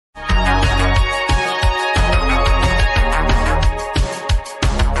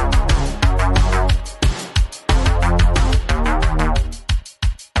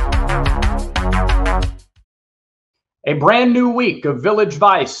A brand new week of Village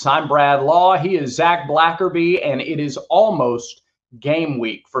Vice. I'm Brad Law. He is Zach Blackerby, and it is almost game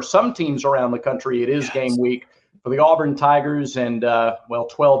week. For some teams around the country, it is game week. For the Auburn Tigers and,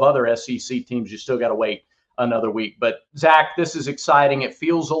 12 other SEC teams, you still got to wait another week. But, Zach, this is exciting. It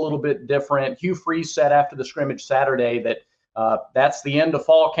feels a little bit different. Hugh Freeze said after the scrimmage Saturday that that's the end of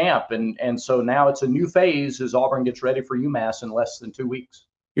fall camp. And so now it's a new phase as Auburn gets ready for UMass in less than 2 weeks.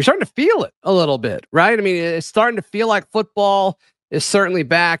 You're starting to feel it a little bit, right? I mean, it's starting to feel like football is certainly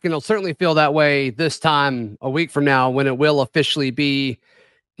back, and it'll certainly feel that way this time a week from now when it will officially be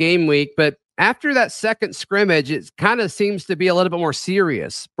game week. But after that second scrimmage, it kind of seems to be a little bit more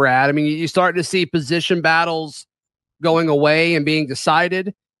serious, Brad. I mean, you start to see position battles going away and being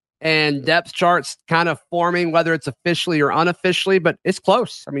decided, and depth charts kind of forming, whether it's officially or unofficially, but it's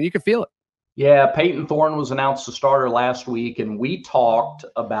close. I mean, you can feel it. Yeah, Peyton Thorne was announced the starter last week, and we talked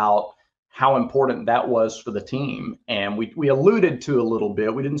about how important that was for the team. And we alluded to a little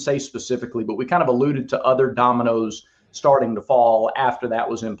bit. We didn't say specifically, but we kind of alluded to other dominoes starting to fall after that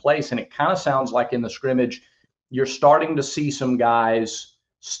was in place. And it kind of sounds like in the scrimmage, you're starting to see some guys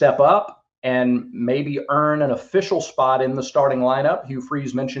step up and maybe earn an official spot in the starting lineup. Hugh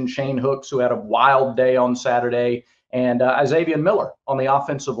Freeze mentioned Shane Hooks, who had a wild day on Saturday, and Xavier Miller on the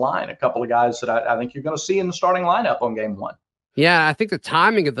offensive line, a couple of guys that I think you're going to see in the starting lineup on game one. Yeah, I think the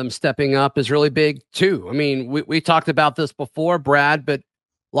timing of them stepping up is really big, too. I mean, we talked about this before, Brad, but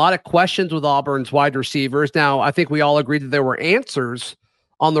a lot of questions with Auburn's wide receivers. Now, I think we all agreed that there were answers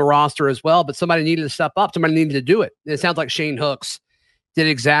on the roster as well, but somebody needed to step up. Somebody needed to do it. And it sounds like Shane Hooks did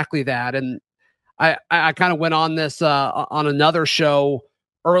exactly that. And I kind of went on this on another show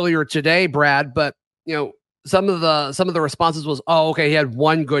earlier today, Brad, but, you know, some of the responses was, oh, okay, he had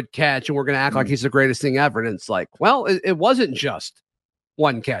one good catch and we're going to act like he's the greatest thing ever. And it's like, well, it wasn't just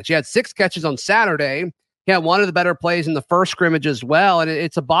one catch. He had 6 catches on Saturday. He had one of the better plays in the first scrimmage as well. And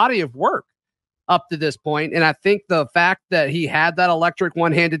it's a body of work up to this point. And I think the fact that he had that electric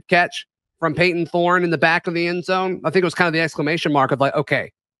one-handed catch from Peyton Thorne in the back of the end zone, I think it was kind of the exclamation mark of like,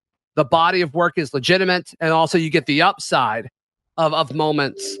 okay, the body of work is legitimate. And also you get the upside of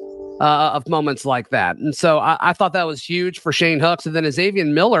moments like that. And so I thought that was huge for Shane Hooks. And then Xavier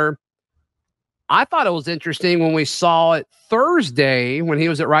Miller, I thought it was interesting when we saw it Thursday when he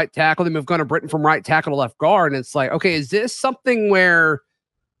was at right tackle. They moved Gunnar Britton from right tackle to left guard. And it's like, okay, is this something where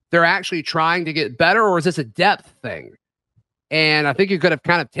they're actually trying to get better, or is this a depth thing? And I think you could have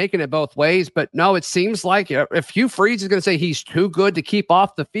kind of taken it both ways. But no, it seems like if Hugh Freeze is going to say he's too good to keep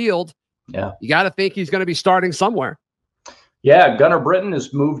off the field, you got to think he's going to be starting somewhere. Yeah, Gunnar Britton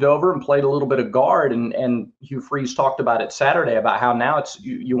has moved over and played a little bit of guard, and Hugh Freeze talked about it Saturday about how now it's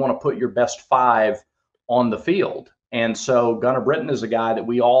you want to put your best 5 on the field. And so Gunnar Britton is a guy that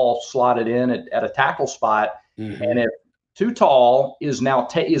we all slotted in at a tackle spot. Mm-hmm. And if Too Tall is now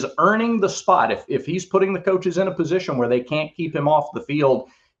is earning the spot, if he's putting the coaches in a position where they can't keep him off the field,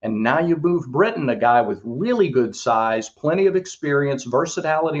 and now you move Britton, a guy with really good size, plenty of experience,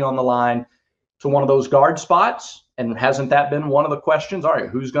 versatility on the line, to one of those guard spots. And hasn't that been one of the questions? All right,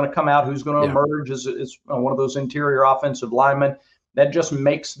 who's going to come out? Who's going to emerge as one of those interior offensive linemen? That just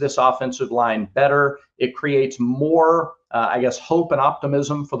makes this offensive line better. It creates more, hope and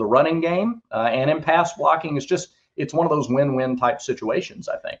optimism for the running game. And in pass blocking, it's one of those win-win type situations,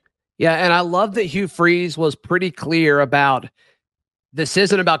 I think. Yeah, and I love that Hugh Freeze was pretty clear about this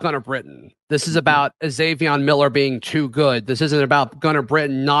isn't about Gunnar Britton. This is about Xavier Miller being too good. This isn't about Gunnar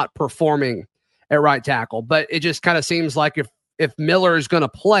Britton not performing at right tackle, but it just kind of seems like if Miller is going to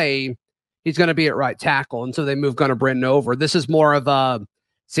play, he's going to be at right tackle. And so they move Gunnar Britton over. This is more of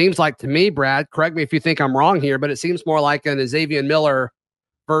seems like to me, Brad, correct me if you think I'm wrong here, but it seems more like an Xavier Miller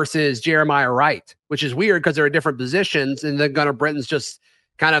versus Jeremiah Wright, which is weird because they're at different positions. And then Gunnar Britton's just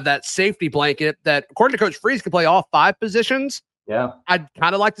kind of that safety blanket that, according to Coach Freeze, can play all 5 positions. Yeah. I'd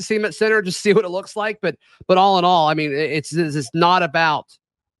kind of like to see him at center, just see what it looks like. But all in all, I mean, it's not about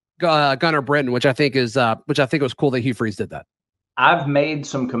Gunnar Britton, which I think was cool that Hugh Freeze did that. I've made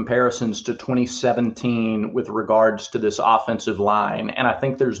some comparisons to 2017 with regards to this offensive line, and I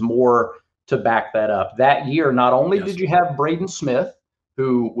think there's more to back that up. That year, not only did you have Braden Smith,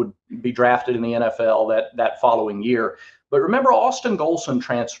 who would be drafted in the NFL that following year, but remember Austin Golson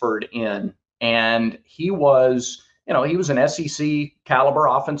transferred in, and he was an SEC caliber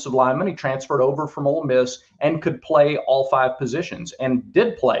offensive lineman. He transferred over from Ole Miss and could play all 5 positions and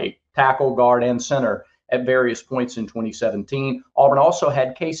did play tackle, guard, and center at various points in 2017. Auburn also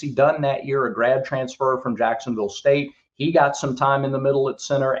had Casey Dunn that year, a grad transfer from Jacksonville State. He got some time in the middle at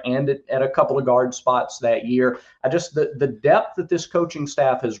center and at a couple of guard spots that year. The depth that this coaching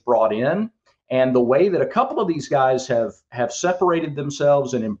staff has brought in And the way that a couple of these guys have separated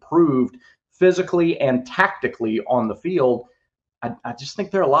themselves and improved physically and tactically on the field, I just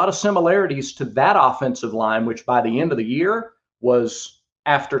think there are a lot of similarities to that offensive line, which by the end of the year was,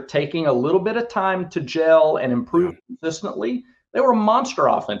 after taking a little bit of time to gel and improve consistently, they were a monster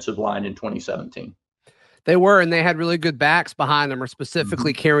offensive line in 2017. They were, and they had really good backs behind them, or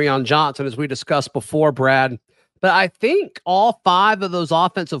specifically Kerryon Johnson, as we discussed before, Brad. But I think all 5 of those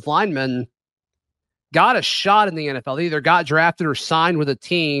offensive linemen got a shot in the NFL. They either got drafted or signed with a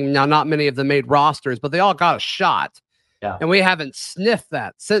team. Now, not many of them made rosters, but they all got a shot. Yeah. And we haven't sniffed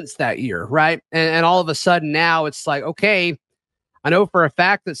that since that year, right? And all of a sudden now it's like, okay, I know for a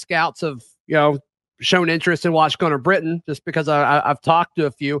fact that scouts have, shown interest in watching Gunnar Britton, just because I've talked to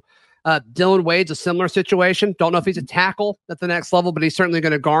a few. Dylan Wade's a similar situation. Don't know if he's a tackle at the next level, but he's certainly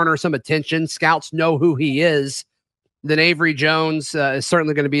going to garner some attention. Scouts know who he is. Then Avery Jones is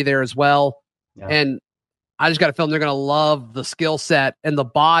certainly going to be there as well. Yeah. And I just got a feeling they're going to love the skill set and the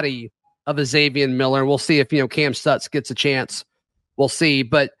body of a Xavier Miller. We'll see if, Cam Stutz gets a chance. We'll see.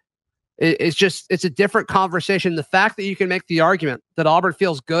 But it's a different conversation. The fact that you can make the argument that Auburn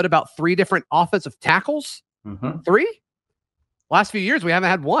feels good about 3 different offensive tackles, 3? Last few years, we haven't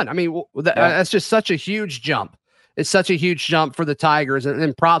had one. I mean, that's just such a huge jump. It's such a huge jump for the Tigers,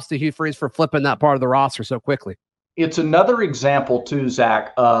 and props to Hugh Freeze for flipping that part of the roster so quickly. It's another example, too,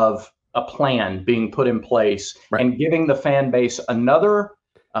 Zach, of a plan being put in place and giving the fan base another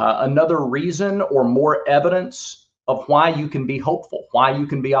reason or more evidence of why you can be hopeful, why you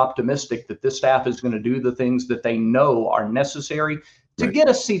can be optimistic that this staff is going to do the things that they know are necessary to get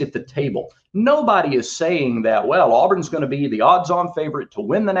a seat at the table. Nobody is saying that, well, Auburn's going to be the odds-on favorite to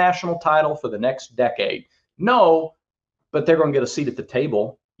win the national title for the next decade. No, but they're going to get a seat at the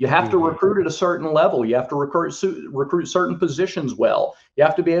table. You have to recruit at a certain level. You have to recruit certain positions well. You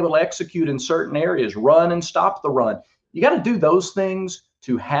have to be able to execute in certain areas, run and stop the run. You got to do those things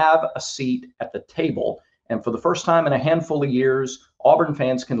to have a seat at the table. And for the first time in a handful of years, Auburn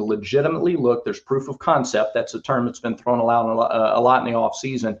fans can legitimately look. There's proof of concept. That's a term that's been thrown around a lot in the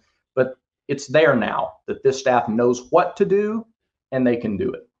offseason. But it's there now that this staff knows what to do, and they can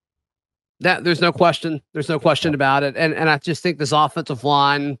do it. There's no question. There's no question about it. And I just think this offensive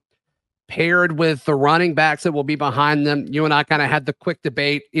line, paired with the running backs that will be behind them, you and I kind of had the quick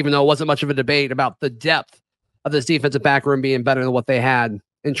debate, even though it wasn't much of a debate, about the depth of this defensive back room being better than what they had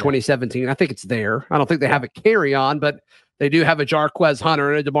in 2017. I think it's there. I don't think they have a Kerryon, but they do have a Jarquez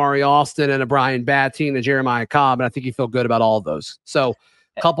Hunter and a Damari Alston and a Brian Batty and a Jeremiah Cobb, and I think you feel good about all of those. So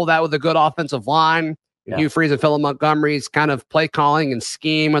couple that with a good offensive line, Hugh Freeze and Phillip Montgomery's kind of play calling and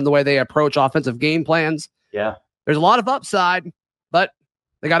scheme and the way they approach offensive game plans. Yeah. There's a lot of upside, but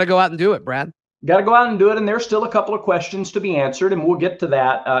they got to go out and do it, Brad. Got to go out and do it, and there's still a couple of questions to be answered, and we'll get to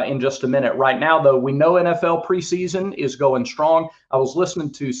that in just a minute. Right now, though, we know NFL preseason is going strong. I was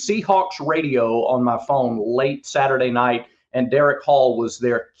listening to Seahawks radio on my phone late Saturday night, and Derek Hall was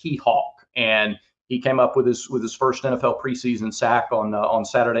their key hawk, and he came up with his first NFL preseason sack on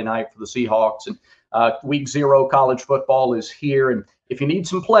Saturday night for the Seahawks. And week 0 college football is here, and if you need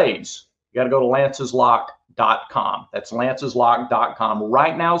some plays, you got to go to lanceslock.com. That's lanceslock.com.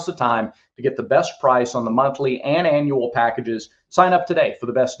 Right now's the time to get the best price on the monthly and annual packages. Sign up today for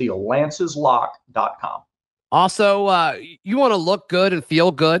the best deal. lanceslock.com. Also, you want to look good and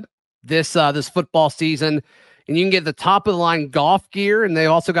feel good this football season, and you can get the top of the line golf gear, and they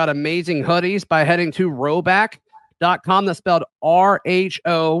also got amazing hoodies by heading to Rhoback.com. That's spelled RHOBACK,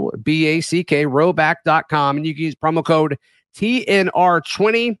 Rhoback.com, and you can use promo code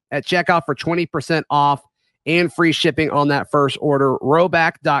TNR20 at checkout for 20% off and free shipping on that first order.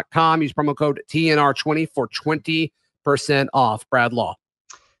 Rhoback.com. Use promo code TNR20 for 20% off. Brad Law.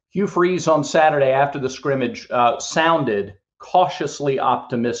 Hugh Freeze on Saturday after the scrimmage sounded cautiously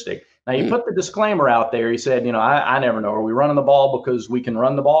optimistic. Now, you put the disclaimer out there. He said, I never know. Are we running the ball because we can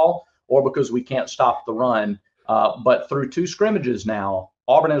run the ball or because we can't stop the run? But through 2 scrimmages now,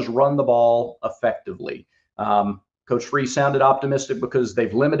 Auburn has run the ball effectively. Coach Freeze sounded optimistic because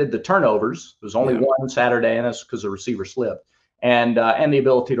they've limited the turnovers. There was only one Saturday, and that's because the receiver slipped, and the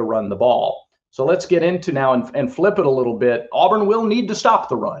ability to run the ball. So let's get into now and flip it a little bit. Auburn will need to stop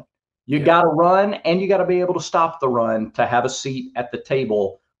the run. You got to run, and you got to be able to stop the run to have a seat at the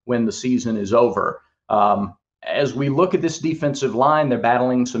table when the season is over. As we look at this defensive line, they're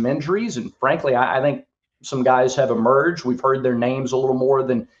battling some injuries, and frankly, I think some guys have emerged. We've heard their names a little more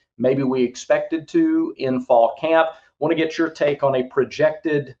than maybe we expected to in fall camp. Want to get your take on a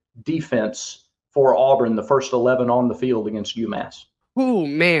projected defense for Auburn, the first 11 on the field against UMass. Oh,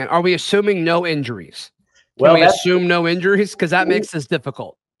 man. Are we assuming no injuries? Can we assume no injuries? Because that makes this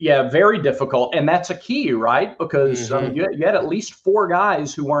difficult. Yeah, very difficult. And that's a key, right? Because you had at least 4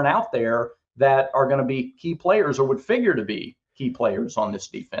 guys who weren't out there that are going to be key players or would figure to be key players on this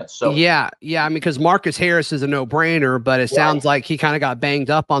defense. So yeah. I mean, because Marcus Harris is a no-brainer, but it sounds like he kind of got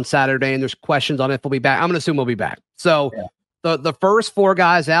banged up on Saturday, and there's questions on if he'll be back. I'm going to assume he'll be back. So the first 4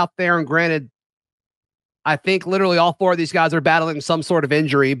 guys out there, and granted, I think literally all 4 of these guys are battling some sort of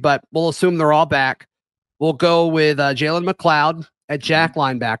injury, but we'll assume they're all back. We'll go with Jalen McLeod at Jack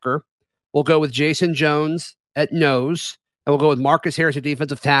linebacker. We'll go with Jason Jones at nose, and we'll go with Marcus Harris at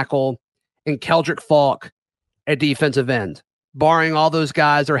defensive tackle and Keldrick Falk at defensive end. Barring all those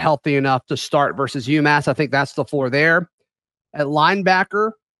guys are healthy enough to start versus UMass, I think that's the 4 there. At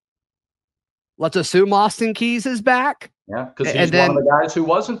linebacker, let's assume Austin Keys is back. Yeah, because he's one of the guys who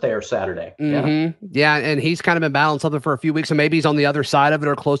wasn't there Saturday. Yeah, and he's kind of been battling something for a few weeks, and maybe he's on the other side of it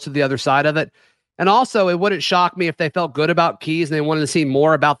or close to the other side of it. And also, it wouldn't shock me if they felt good about Keys and they wanted to see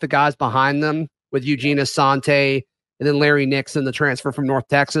more about the guys behind them with Eugene Asante and then Larry Nixon, the transfer from North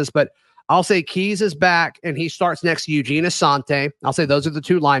Texas. But I'll say Keys is back, and he starts next to Eugene Asante. I'll say those are the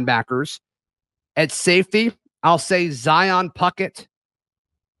 2 linebackers. At safety, I'll say Zion Puckett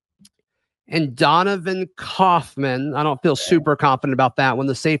and Donovan Kaufman. I don't feel super confident about that one.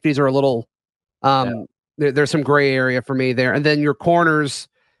 The safeties are a little, there's some gray area for me there. And then your corners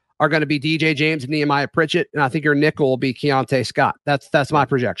are going to be DJ James and Nehemiah Pritchett, and I think your nickel will be Keontae Scott. That's my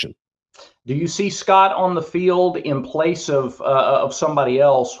projection. Do you see Scott on the field in place of somebody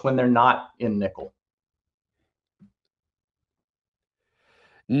else when they're not in nickel?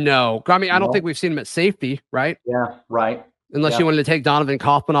 No. I mean, I don't think we've seen him at safety, right? Yeah, right. Unless you wanted to take Donovan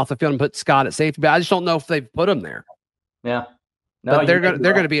Kaufman off the field and put Scott at safety, but I just don't know if they've put him there. Yeah. No, but they're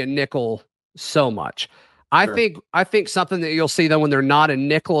going to be a nickel so much. I think something that you'll see though when they're not a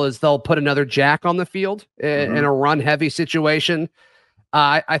nickel is they'll put another jack on the field in a run heavy situation.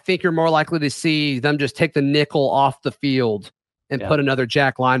 I think you're more likely to see them just take the nickel off the field and put another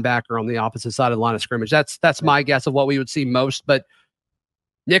jack linebacker on the opposite side of the line of scrimmage. That's my guess of what we would see most. But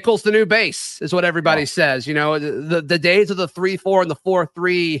nickel's the new base, is what everybody says. You know, the days of the 3-4 and the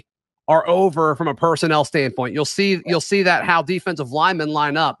 4-3 are over from a personnel standpoint. You'll see that how defensive linemen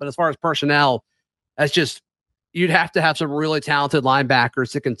line up, but as far as personnel, that's just you'd have to have some really talented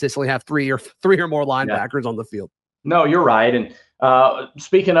linebackers to consistently have three or more linebackers on the field. No, you're right. And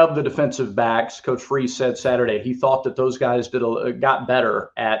speaking of the defensive backs, Coach Freeze said Saturday he thought that those guys got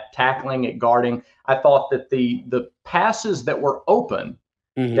better at tackling, at guarding. I thought that the passes that were open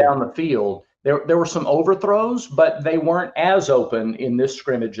down the field, there were some overthrows, but they weren't as open in this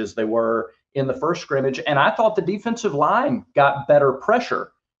scrimmage as they were in the first scrimmage. And I thought the defensive line got better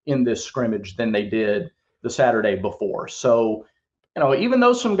pressure in this scrimmage than they did the Saturday before. So, even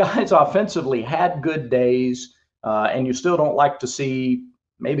though some guys offensively had good days, and you still don't like to see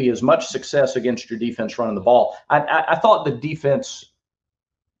maybe as much success against your defense running the ball, I thought the defense,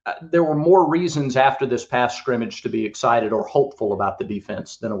 there were more reasons after this past scrimmage to be excited or hopeful about the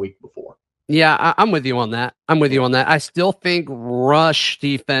defense than a week before. Yeah, I'm with you on that. I still think rush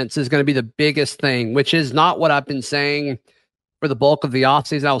defense is going to be the biggest thing, which is not what I've been saying for the bulk of the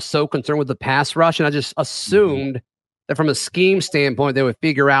offseason. I was so concerned with the pass rush, and I just assumed that from a scheme standpoint, they would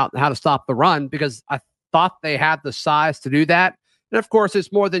figure out how to stop the run because I thought they had the size to do that. And of course,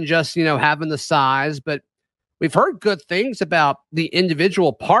 it's more than just, having the size, but we've heard good things about the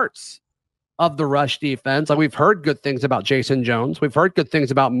individual parts of the rush defense. Like we've heard good things about Jason Jones. We've heard good things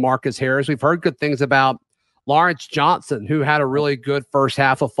about Marcus Harris. We've heard good things about Lawrence Johnson, who had a really good first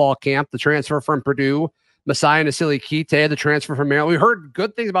half of fall camp, the transfer from Purdue, Messiah Nasili Kite, the transfer from Maryland. We heard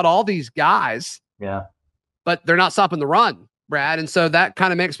good things about all these guys. Yeah. But they're not stopping the run, Brad. And so that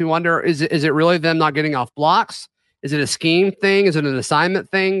kind of makes me wonder, is it really them not getting off blocks? Is it a scheme thing? Is it an assignment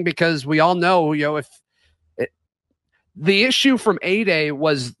thing? Because we all know, the issue from A-Day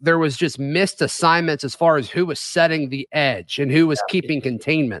was there was just missed assignments as far as who was setting the edge and who was keeping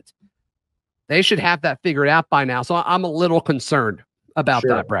containment. They should have that figured out by now. So I'm a little concerned about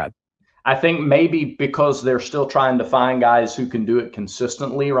that, Brad. I think maybe because they're still trying to find guys who can do it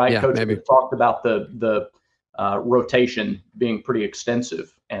consistently, right? Yeah, Coach maybe. talked about the rotation being pretty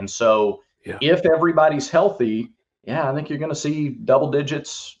extensive. And so if everybody's healthy, I think you're going to see double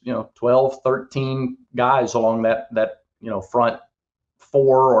digits, 12, 13 guys along that front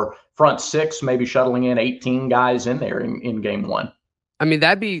 4 or front 6, maybe shuttling in 18 guys in there in game 1. I mean,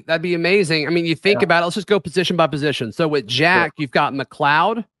 that'd be amazing. I mean, you think about it, let's just go position by position. So with Jack, you've got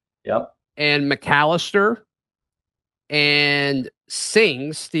McLeod. Yep. And McAllister and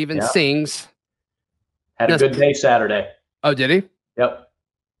Steven Sings. Had a good day Saturday. Oh, did he? Yep.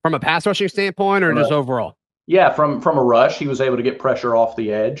 From a pass rushing standpoint or just overall? Yeah, from a rush, he was able to get pressure off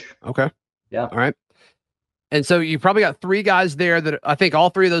the edge. Okay. Yeah. All right. And so you probably got three guys there that I think all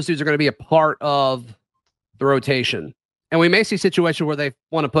three of those dudes are going to be a part of the rotation. And we may see a situation where they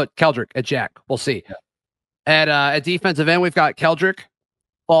want to put Keldrick at Jack. We'll see. Yeah. At defensive end, we've got Keldrick,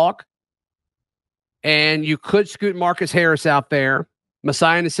 Falk, and you could scoot Marcus Harris out there.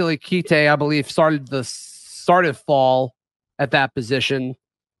 Masai Nasili Kite, I believe, started fall at that position.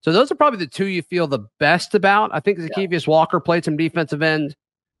 So those are probably the two you feel the best about. I think Zacchaeus Walker played some defensive end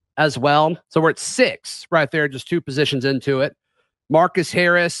as well. So we're at 6 right there, just 2 positions into it. Marcus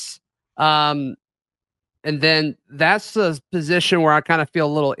Harris, and then that's the position where I kind of feel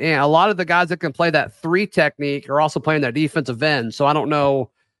a little a lot of the guys that can play that 3 technique are also playing that defensive end. So I don't know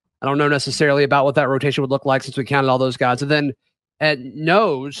necessarily about what that rotation would look like since we counted all those guys. And then at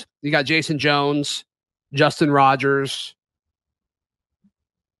nose, you got Jason Jones, Justin Rogers.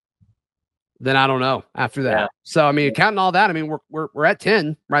 Then I don't know after that. Yeah. So I mean, counting all that, I mean, we're at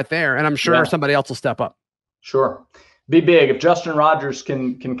 10 right there, and I'm sure somebody else will step up. Sure, be big if Justin Rogers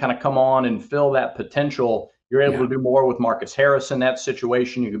can kind of come on and fill that potential. You're able to do more with Marcus Harris in that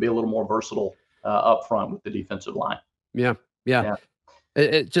situation. You could be a little more versatile up front with the defensive line. Yeah.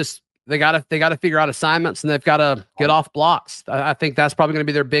 It just they got to figure out assignments, and they've got to get off blocks. I think that's probably going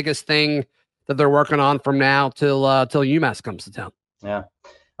to be their biggest thing that they're working on from now till UMass comes to town. Yeah.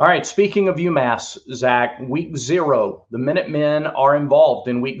 All right, speaking of UMass, Zach, week 0, the Minutemen are involved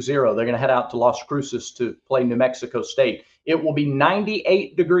in week 0. They're going to head out to Las Cruces to play New Mexico State. It will be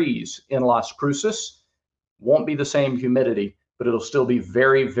 98 degrees in Las Cruces. Won't be the same humidity, but it'll still be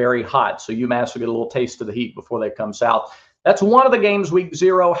very, very hot. So UMass will get a little taste of the heat before they come south. That's one of the games week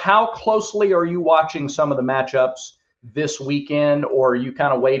 0. How closely are you watching some of the matchups this weekend, or are you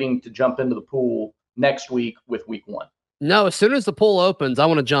kind of waiting to jump into the pool next week with week 1? No, as soon as the pool opens, I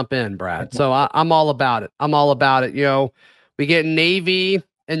want to jump in, Brad. So I'm all about it. You know, we get Navy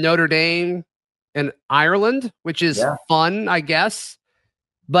and Notre Dame and Ireland, which is fun, I guess.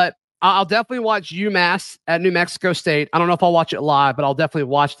 But I'll definitely watch UMass at New Mexico State. I don't know if I'll watch it live, but I'll definitely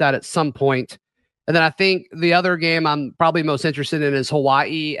watch that at some point. And then I think the other game I'm probably most interested in is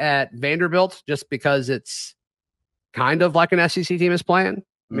Hawaii at Vanderbilt, just because it's kind of like an SEC team is playing.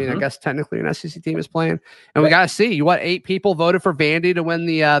 I mean, I guess technically an SEC team is playing, and we got to see 8 people voted for Vandy to win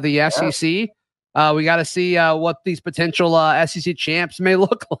the SEC. We got to see what these potential SEC champs may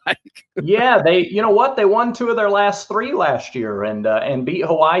look like. Yeah, you know what? They won 2 of their last 3 last year, and beat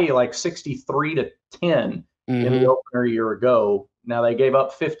Hawaii like 63-10 in the opener a year ago. Now they gave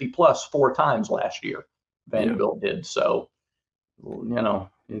up 50 plus 4 times last year. Vanderbilt did. So,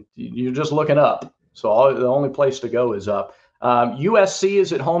 you're just looking up. So the only place to go is up. USC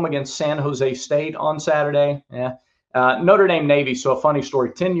is at home against San Jose State on Saturday. Notre Dame Navy. So a funny story.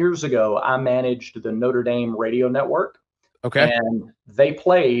 10 years ago, I managed the Notre Dame radio network. Okay. And they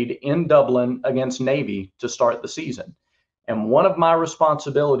played in Dublin against Navy to start the season. And one of my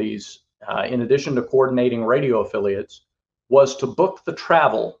responsibilities, in addition to coordinating radio affiliates, was to book the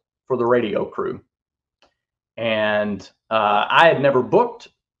travel for the radio crew. And I had never booked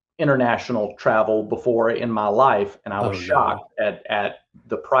international travel before in my life, and I was shocked at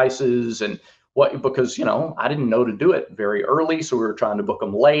the prices and because I didn't know to do it very early, so we were trying to book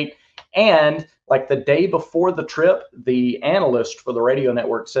them late. And like the day before the trip, the analyst for the radio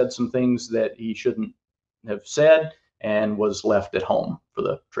network said some things that he shouldn't have said and was left at home for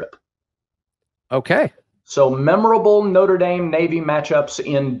the trip. Okay. So memorable Notre Dame Navy matchups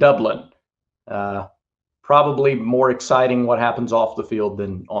in Dublin. Probably more exciting what happens off the field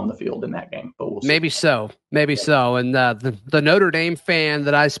than on the field in that game, but we'll see. Maybe so. And the Notre Dame fan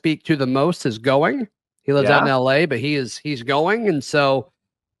that I speak to the most is going. He lives out in LA, but he's going, and so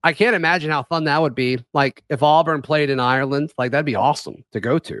I can't imagine how fun that would be. Like if Auburn played in Ireland, like that'd be awesome to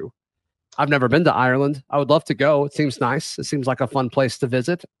go to. I've never been to Ireland. I would love to go. It seems nice. It seems like a fun place to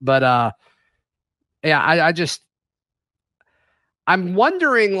visit. But I'm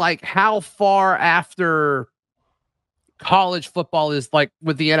wondering like how far after college football is like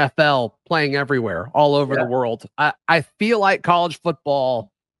with the NFL playing everywhere all over the world. I feel like college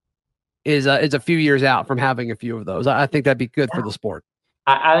football is a few years out from having a few of those. I think that'd be good for the sport.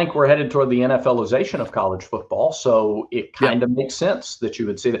 I think we're headed toward the NFLization of college football, so it kind of makes sense that you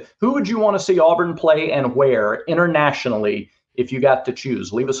would see that. Who would you want to see Auburn play and where internationally if you got to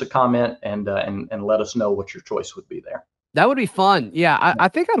choose? Leave us a comment and let us know what your choice would be there. That would be fun. Yeah, I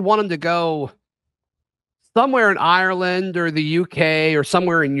think I'd want them to go somewhere in Ireland or the UK or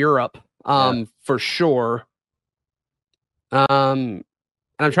somewhere in Europe, for sure. And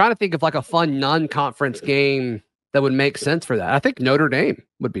I'm trying to think of like a fun non-conference game that would make sense for that. I think Notre Dame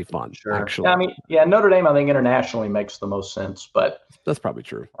would be fun, Sure. actually. Yeah, I mean, yeah, Notre Dame, I think internationally makes the most sense, but That's probably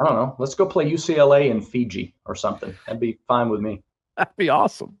true. I don't know. Let's go play UCLA in Fiji or something. That'd be fine with me. That'd be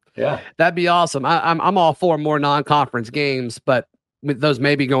awesome. Yeah. That'd be awesome. I'm all for more non-conference games, but those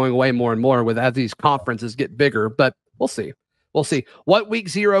may be going away more and more as these conferences get bigger, but we'll see. We'll see. What week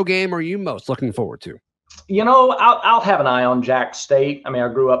 0 game are you most looking forward to? You know, I'll have an eye on Jack State. I mean,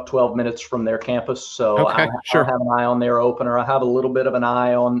 I grew up 12 minutes from their campus, so Okay, I'll have an eye on their opener. I have a little bit of an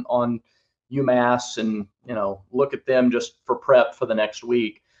eye on UMass and, look at them just for prep for the next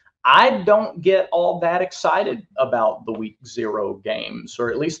week. I don't get all that excited about the week 0 games, or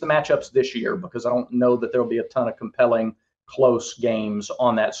at least the matchups this year, because I don't know that there'll be a ton of compelling, close games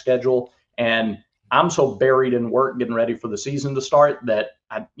on that schedule. And I'm so buried in work getting ready for the season to start that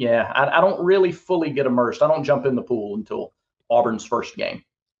I don't really fully get immersed. I don't jump in the pool until Auburn's first game.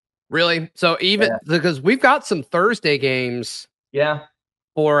 Really? So because we've got some Thursday games. Yeah.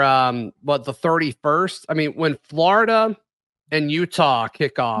 For the 31st. I mean, when Florida and Utah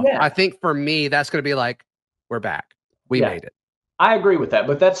kick off, I think for me that's going to be like, we're back. We made it. I agree with that,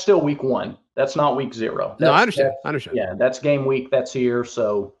 but that's still week 1. That's not week 0. No, I understand. Yeah, that's game week. That's here.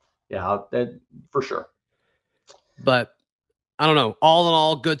 So yeah, for sure. But I don't know. All in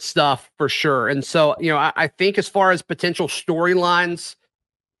all, good stuff for sure. And so, I think as far as potential storylines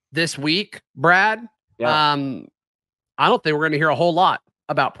this week, Brad, I don't think we're going to hear a whole lot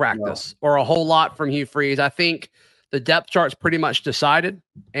about practice or a whole lot from Hugh Freeze. I think the depth chart's pretty much decided,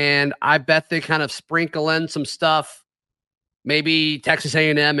 and I bet they kind of sprinkle in some stuff. Maybe Texas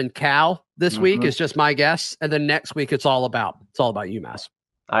A&M and Cal this week is just my guess, and then next week it's all about UMass.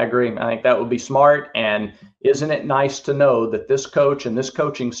 I agree. I think that would be smart. And isn't it nice to know that this coach and this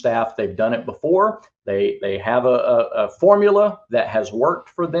coaching staff, they've done it before. They have a formula that has worked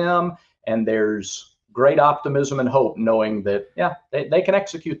for them, and there's great optimism and hope knowing that, they can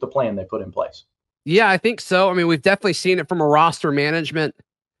execute the plan they put in place. Yeah, I think so. I mean, we've definitely seen it from a roster management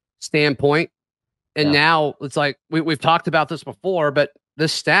standpoint. And now it's like we've talked about this before, but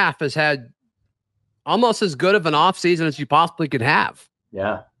this staff has had almost as good of an offseason as you possibly could have.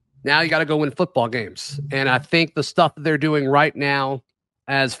 Yeah. Now you got to go win football games. And I think the stuff that they're doing right now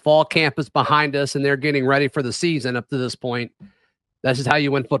as fall camp is behind us and they're getting ready for the season up to this point, this is how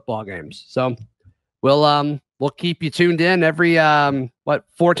you win football games. So we'll keep you tuned in every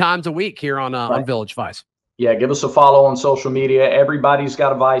 4 times a week here on Village Vice. Yeah, give us a follow on social media. Everybody's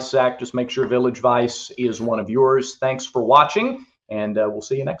got a Vice, Zach. Just make sure Village Vice is one of yours. Thanks for watching, and we'll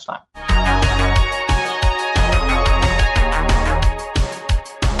see you next time.